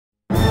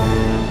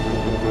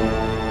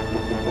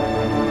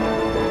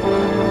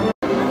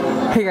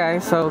Hey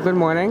guys, so good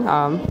morning.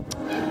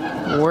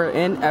 We're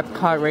in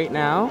Epcot right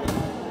now.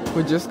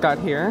 We just got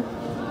here,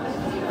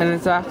 and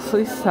it's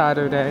actually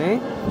Saturday.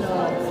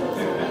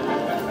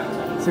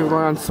 So we're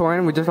going on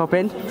Soarin'. We just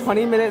opened.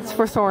 20 minutes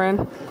for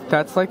Soarin'.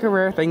 That's like a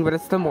rare thing, but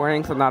it's the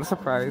morning, so not a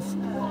surprise.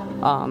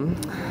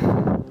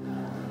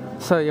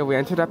 So yeah, we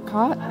entered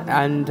Epcot,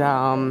 and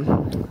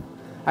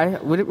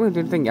we didn't really do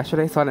anything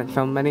yesterday, so I didn't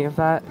film any of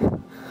that.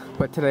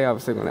 But today,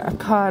 obviously, we're going to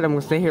Epcot. I'm going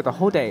to stay here the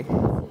whole day.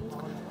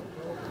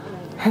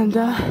 And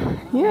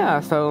yeah,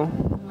 so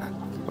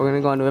we're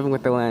gonna go on Living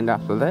with the Land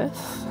after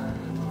this.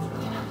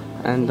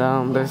 And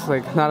there's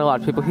like not a lot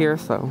of people here,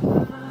 so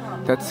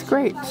that's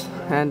great.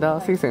 And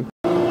see you soon.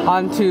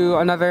 On to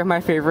another of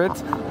my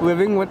favorites,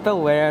 Living with the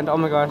Land. Oh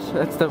my gosh,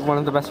 it's one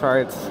of the best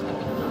rides.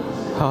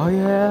 Oh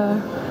yeah.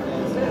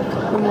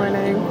 Good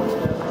morning.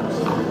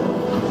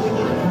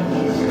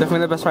 Definitely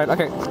the best ride.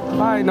 Okay,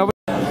 bye. Nobody.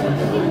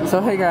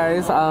 So hey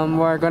guys,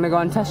 we're gonna go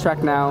on Test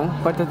Track now.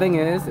 But the thing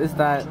is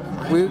that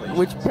we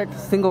picked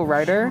single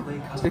rider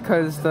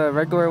because the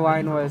regular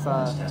line was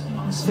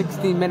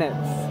 60 minutes.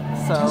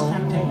 So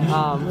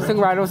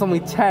single rider was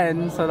only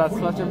 10, so that's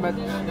much a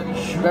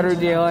better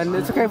deal. And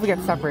it's okay if we get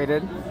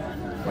separated.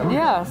 And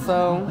yeah,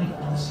 so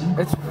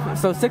it's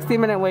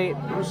 60-minute wait,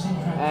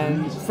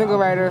 and single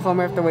riders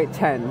only have to wait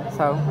 10.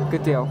 So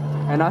good deal.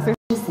 And I'll say.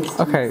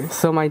 Okay,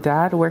 so my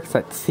dad works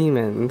at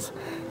Siemens,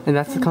 and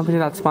that's the company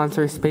that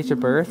sponsors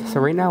Spaceship Earth.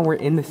 So right now we're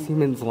in the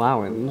Siemens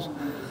lounge.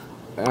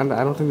 And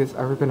I don't think there's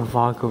ever been a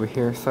vlog over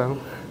here,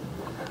 so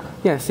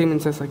yeah,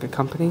 Siemens is like a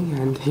company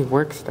and he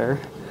works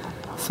there.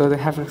 So they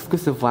have an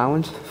exclusive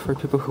lounge for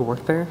people who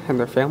work there and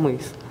their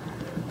families.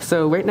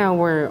 So right now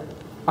we're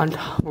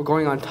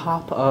going on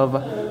top of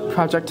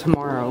Project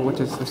Tomorrow, which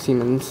is the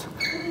Siemens,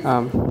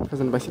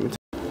 presented by Siemens.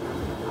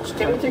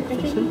 Can we take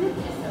pictures?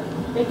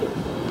 Thank you.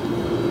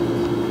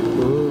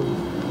 Ooh.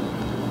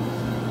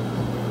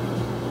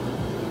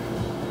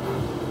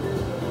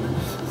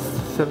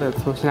 So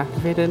that's motion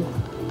activated.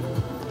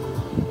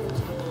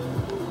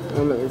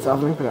 It's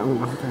opening, but I'm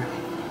not there.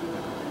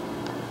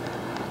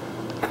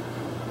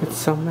 It's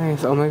so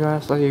nice. Oh my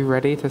gosh, are you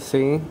ready to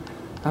see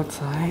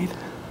outside?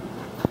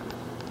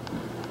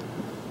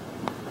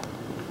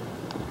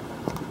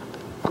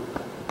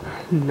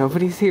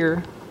 Nobody's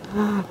here,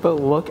 but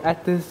look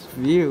at this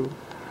view.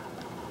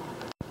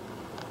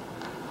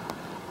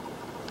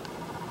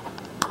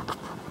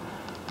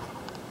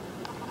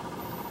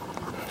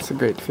 It's a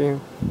great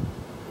view.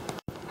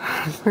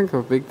 It's like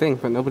a big thing,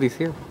 but nobody's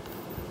here.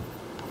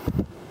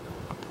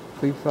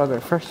 We saw the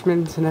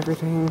freshmen and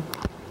everything.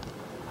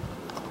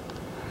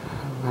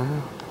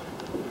 Oh,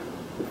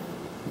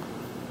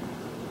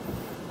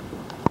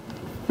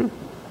 wow.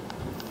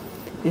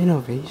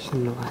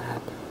 Innovation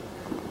lab.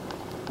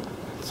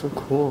 That's so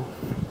cool.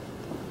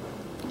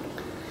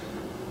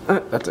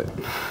 That's it.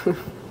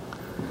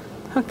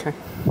 Okay.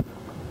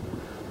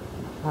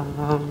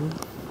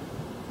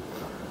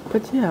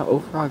 But yeah,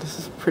 overall this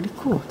is pretty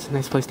cool. It's a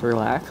nice place to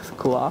relax,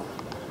 cool off,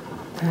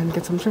 and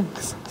get some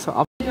drinks. So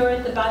I'll Door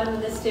at the bottom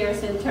of the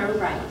stairs and turn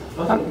right.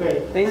 Okay,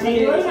 great. Thank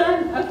you.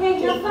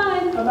 Okay, have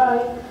fun.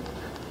 Bye-bye.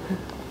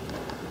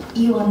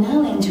 You are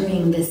now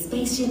entering the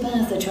Spaceship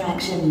Earth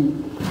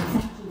attraction.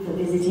 Thank you for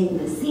visiting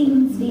the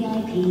Siemens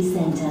VIP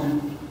Centre.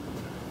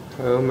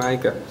 Oh my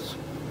gosh.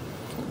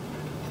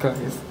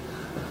 Guys.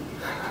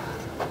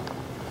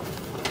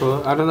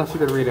 Well, I don't know if you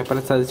could read it, but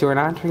it says, you are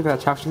now entering the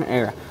attraction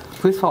area.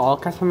 Please follow all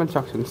custom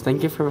instructions.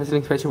 Thank you for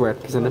visiting Spaceship Earth,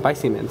 presented by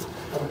Siemens.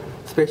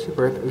 Spaceship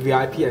Earth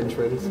VIP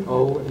entrance.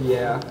 Oh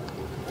yeah.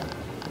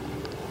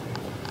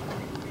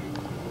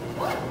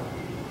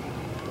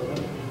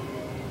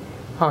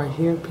 Oh, I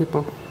hear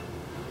people.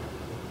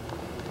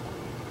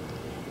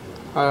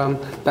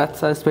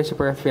 That's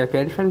Spaceship Earth VIP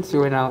entrance.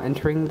 You are now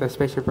entering the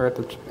Spaceship Earth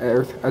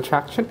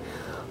attraction.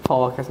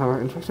 Follow all customer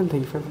instructions.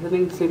 Thank you for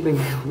visiting. Same thing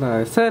that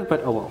I said,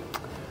 but oh well.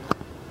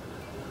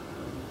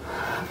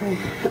 Okay.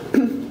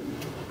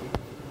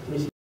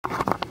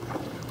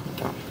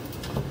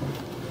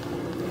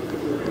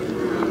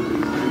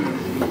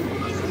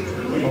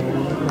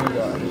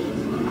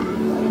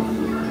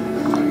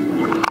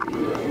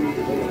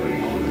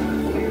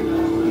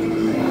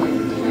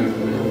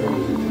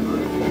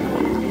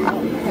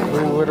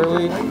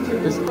 Literally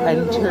just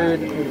entered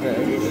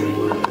this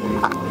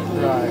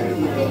ride.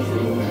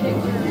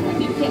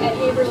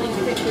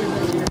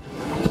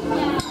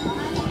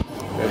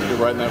 Yes, you're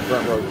right in that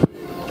front row.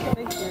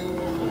 Thank you.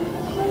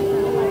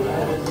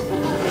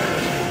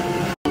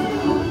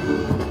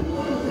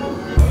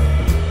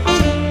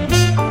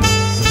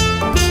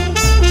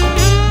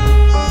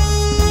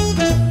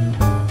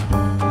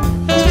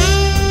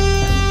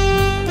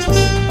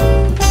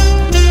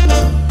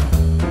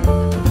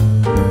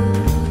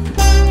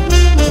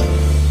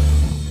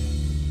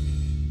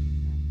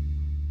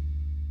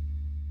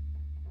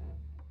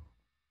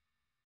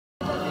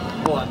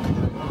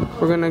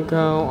 We're gonna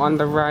go on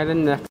the ride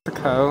in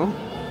Mexico.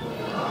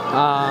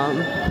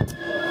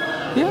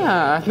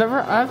 Yeah, I've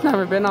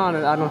never been on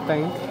it, I don't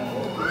think.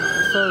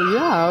 So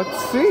yeah,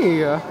 let's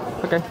see.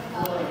 Okay.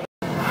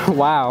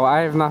 Wow,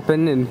 I have not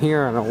been in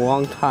here in a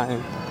long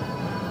time.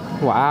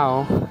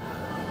 Wow.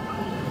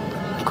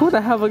 Cool to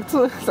have like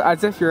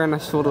as if you're in a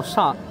little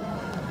shop.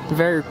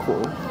 Very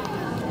cool.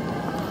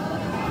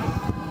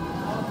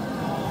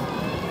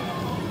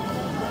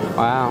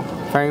 Wow,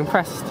 very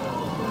impressed.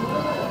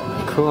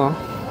 Cool.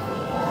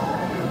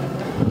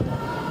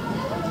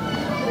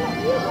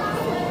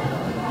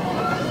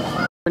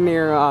 We're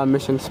near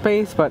Mission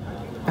Space, but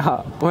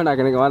we're not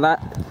gonna go on that.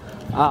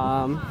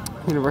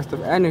 University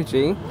of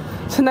Energy.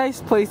 It's a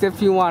nice place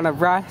if you want to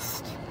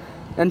rest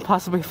and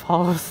possibly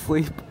fall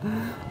asleep.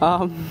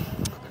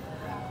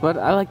 But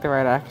I like the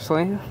ride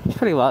actually. It's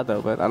pretty loud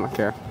though, but I don't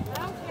care.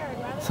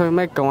 So we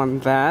might go on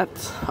that.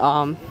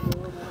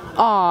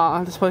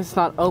 Aw, this place is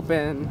not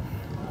open.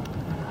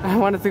 I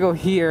wanted to go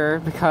here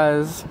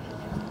because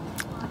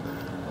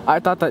I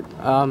thought that,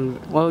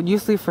 well,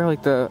 usually for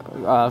like the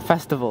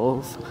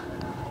festivals,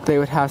 they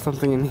would have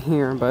something in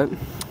here, but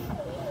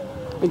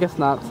I guess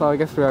not. So I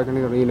guess we are going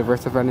to go to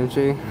University of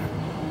Energy.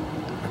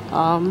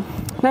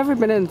 Never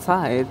been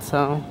inside,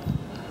 so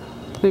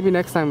maybe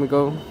next time we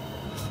go.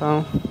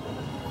 So,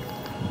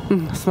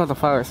 I smell the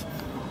flowers.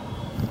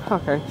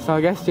 Okay, so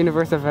I guess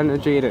University of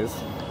Energy it is.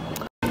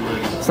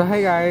 So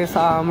hey guys,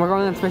 we're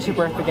going on Spaceship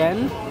Earth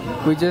again.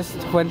 We just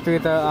went through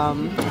the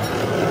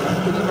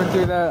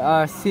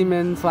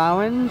Siemens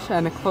lounge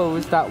and it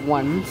closed at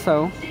 1.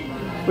 So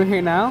we're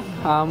here now.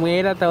 We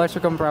ate at the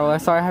Electric Umbrella.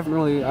 Sorry I haven't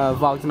really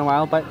vlogged in a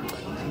while, but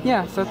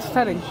yeah, so it's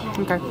exciting.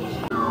 Okay.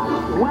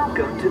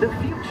 Welcome to the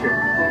future,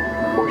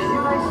 or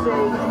should I say,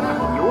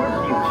 your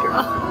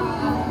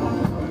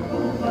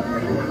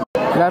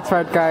future. That's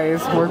right,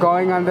 guys. We're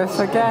going on this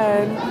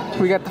again.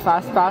 We got the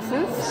fast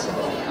passes.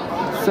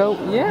 So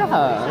yeah,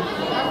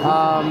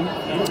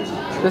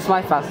 this is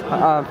my fast,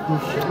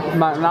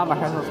 not my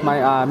fast, it's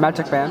my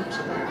magic band.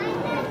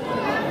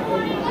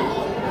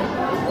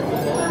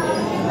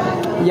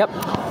 Yep,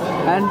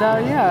 and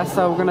yeah,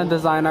 so we're gonna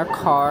design our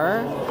car,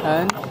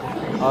 and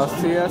I'll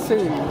see you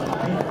soon.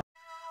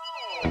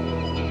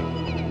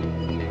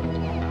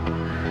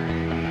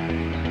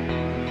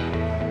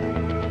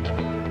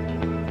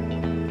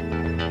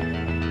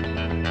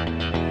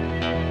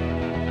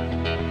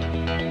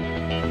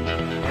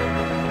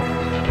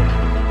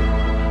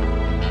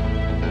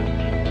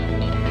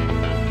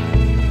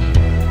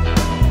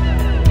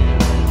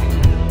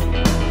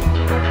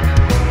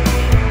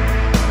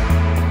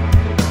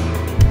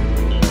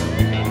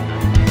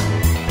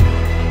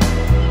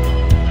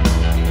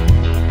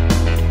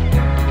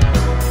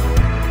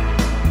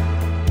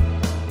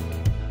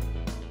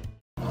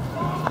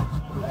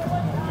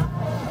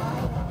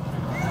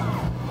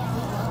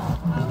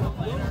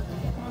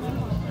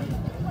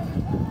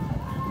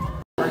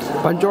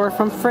 Bonjour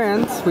from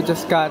France. We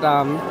just got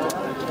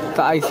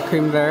the ice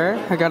cream there.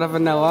 I got a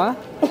vanilla,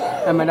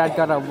 and my dad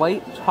got a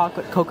white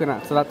chocolate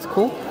coconut, so that's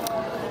cool.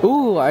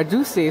 Ooh, I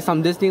do see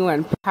some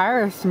Disneyland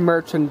Paris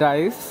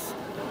merchandise.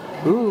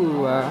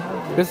 Ooh,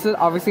 this is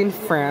obviously in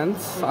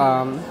France.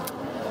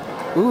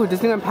 Ooh,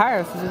 Disneyland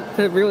Paris,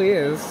 it really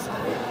is.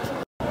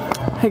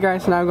 Hey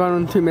guys, now I'm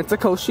going to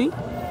Mitsukoshi.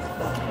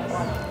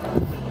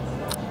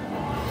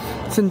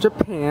 It's in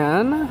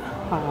Japan.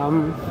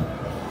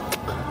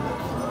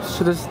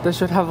 They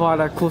should have a lot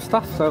of cool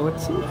stuff, so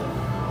let's see.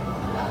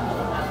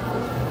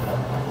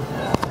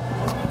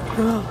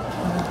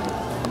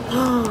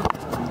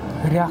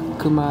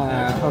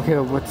 Ryakuma. Okay,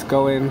 let's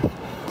go in.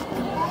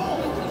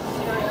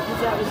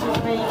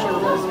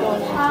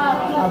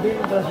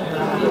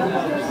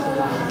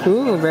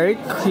 Ooh, very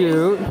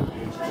cute.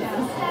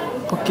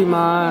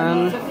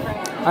 Pokemon.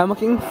 I'm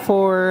looking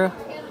for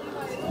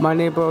My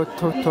Neighbor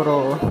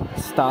Totoro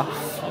stuff.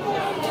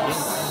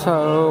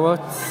 So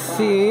let's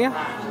see.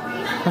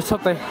 Let's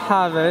hope they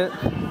have it.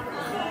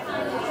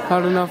 I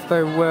don't know if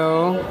they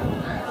will.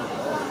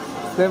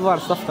 They have a lot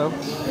of stuff though.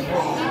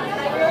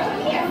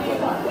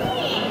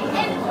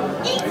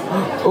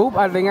 Oop,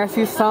 I think I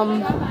see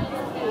some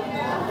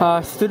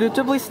Studio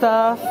Ghibli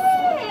stuff.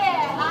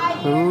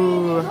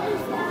 Ooh.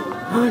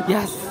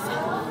 Yes!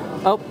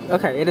 Oh,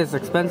 okay, it is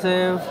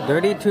expensive.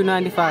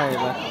 $32.95.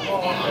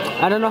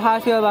 I don't know how I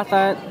feel about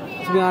that,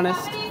 to be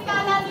honest.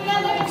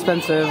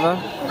 Expensive.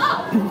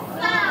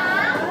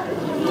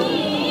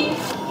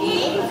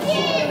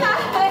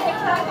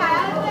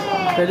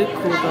 Pretty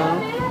cool though.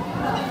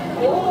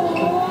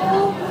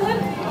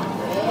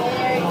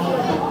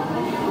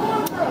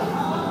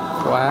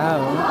 Wow.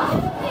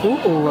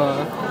 Ooh.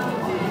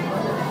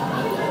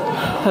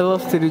 I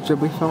love Studio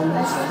Ghibli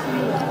films.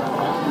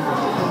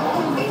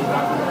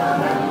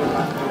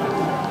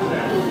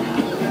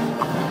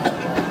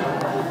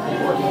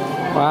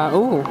 Wow.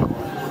 Ooh.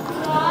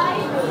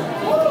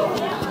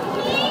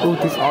 Ooh,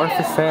 these are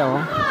for sale.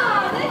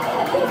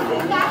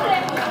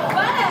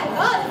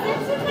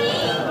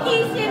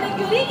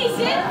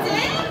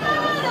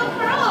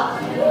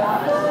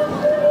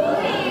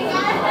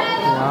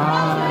 Wow.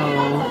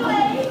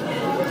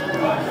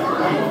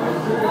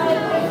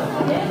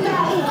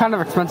 Kind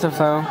of expensive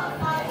though.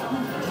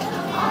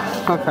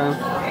 Okay.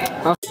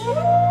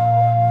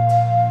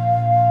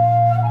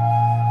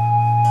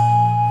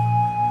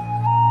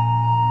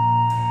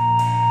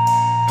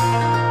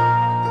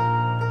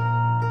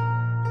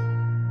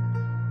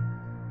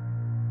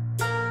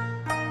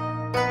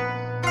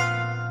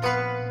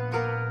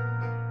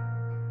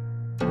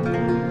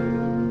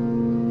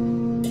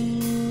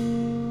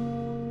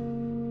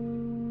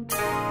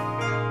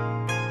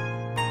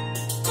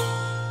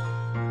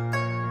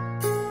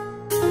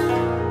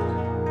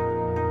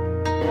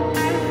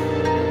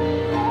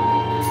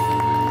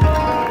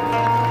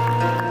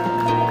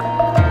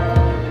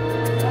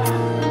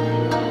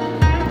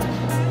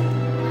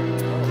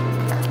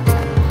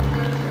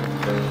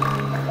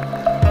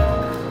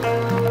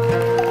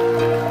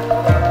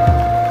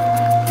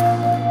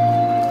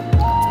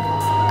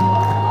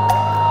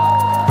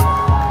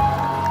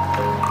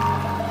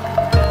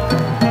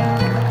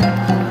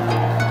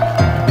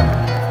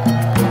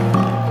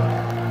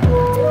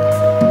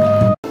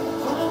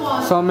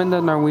 in the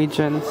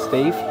Norwegian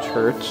State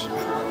Church.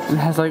 It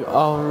has like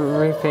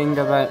everything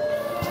about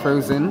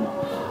Frozen.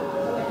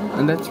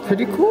 And that's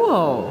pretty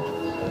cool.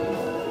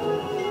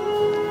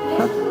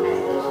 Huh.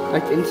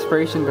 Like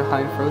inspiration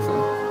behind Frozen.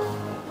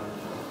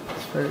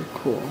 It's very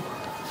cool.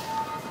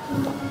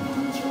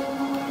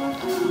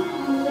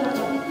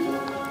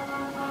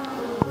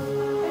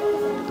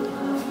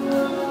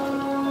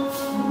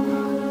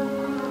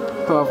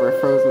 However,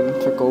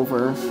 Frozen took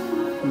over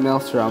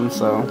Maelstrom,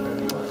 so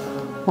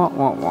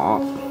wah.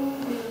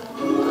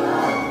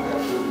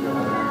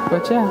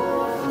 But yeah,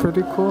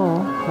 pretty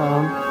cool.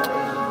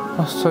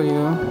 I'll show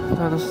you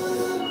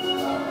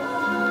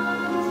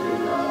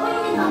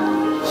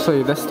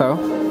this though.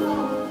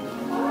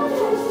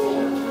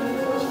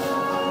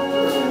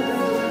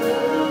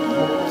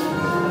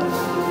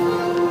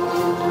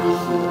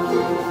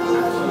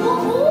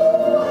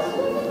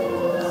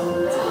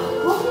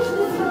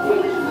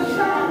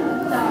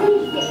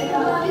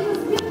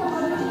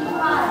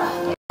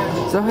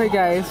 So hey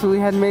guys, we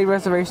had made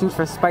reservations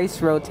for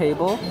Spice Road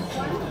table.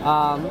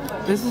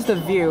 This is the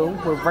view.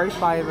 We're right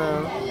by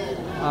the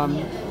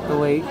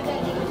lake,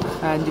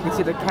 and you can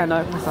see the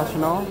canoe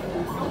processional.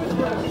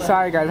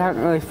 Sorry guys, I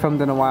haven't really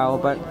filmed in a while,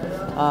 but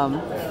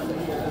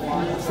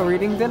so we're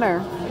eating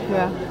dinner.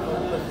 Yeah,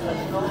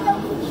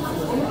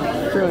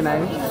 it's really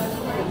nice.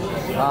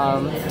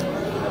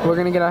 We're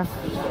gonna get our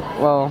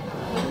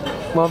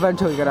we'll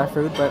eventually get our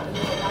food, but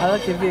I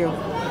like the view.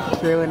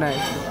 It's really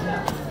nice.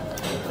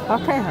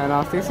 Okay, and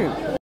I'll see you soon.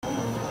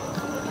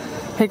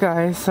 Hey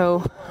guys,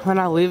 so we're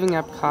not leaving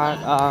Epcot.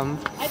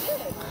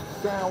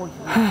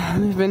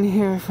 We've been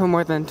here for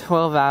more than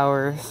 12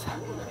 hours.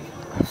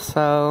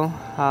 So,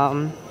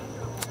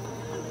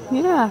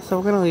 yeah, so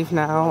we're gonna leave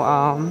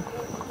now.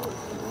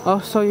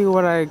 I'll show you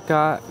what I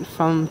got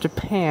from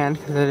Japan,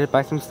 because I did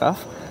buy some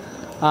stuff.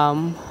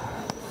 So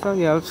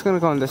yeah, I'm just gonna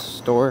go in this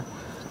store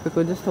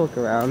quickly just to look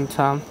around.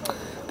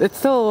 It's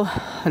still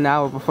an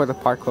hour before the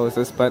park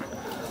closes, but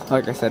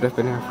like I said, I've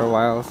been here for a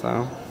while,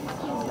 so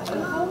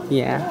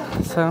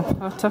yeah. So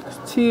I'll talk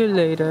to you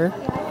later.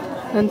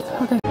 And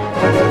okay,